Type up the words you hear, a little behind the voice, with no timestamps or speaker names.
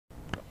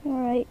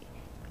Alright,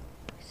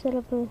 set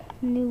up a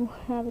new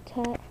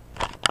habitat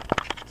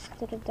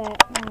instead of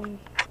that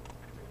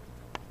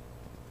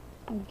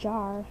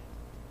jar.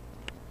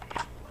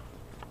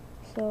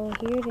 So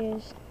here it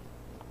is.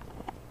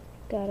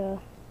 Got a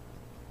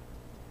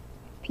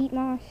peat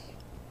moss,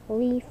 a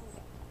leaf,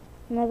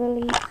 another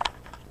leaf,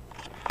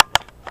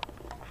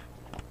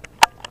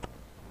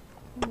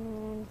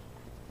 and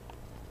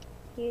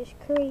here's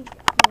Craig,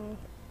 my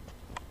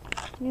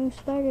new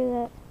spider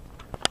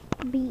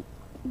that beat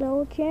the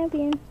old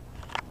champion.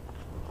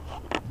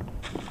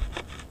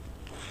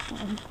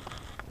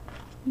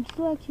 I'm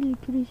still actually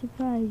pretty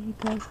surprised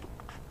because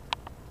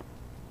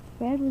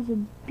Fred was a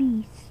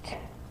beast,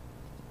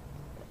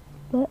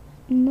 but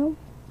no.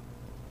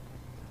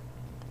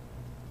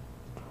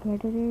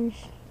 Predators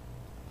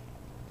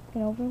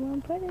can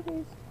overwhelm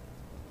predators.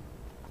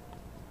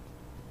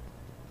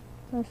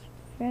 Plus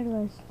Fred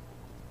was,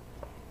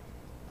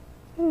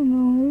 I don't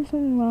know, there's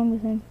something wrong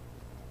with him.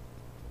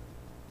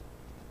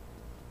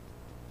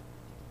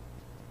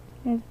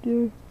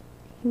 After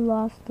he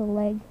lost a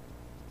leg.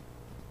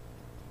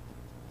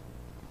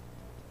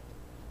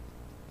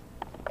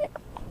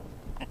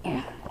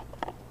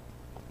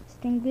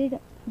 Sting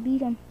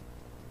beat him.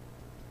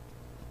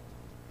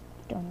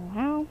 Don't know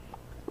how,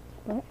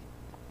 but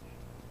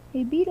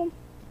he beat him.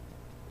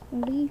 A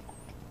leaf.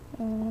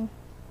 Don't know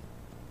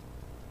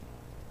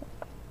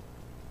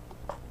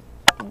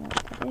what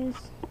that is.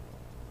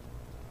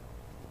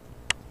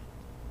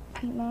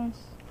 Peat moss.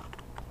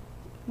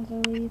 There's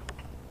a leaf.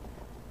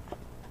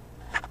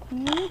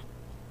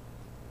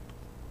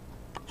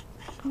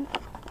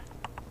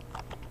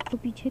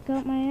 Hope you check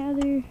out my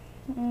other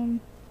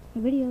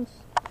videos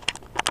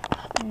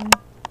and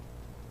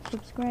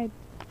subscribe.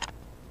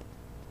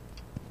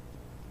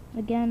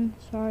 Again,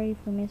 sorry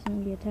for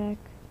missing the attack.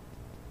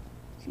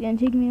 It's gonna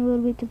take me a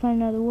little bit to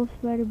find another wolf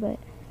spider, but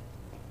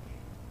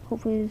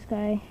hopefully this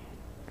guy,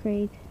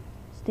 Craig,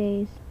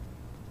 stays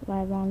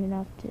alive long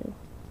enough to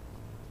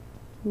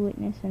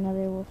witness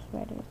another wolf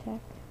spider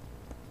attack.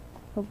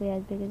 Hopefully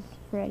as big as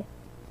Fred.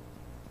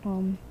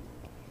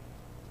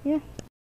 Yeah.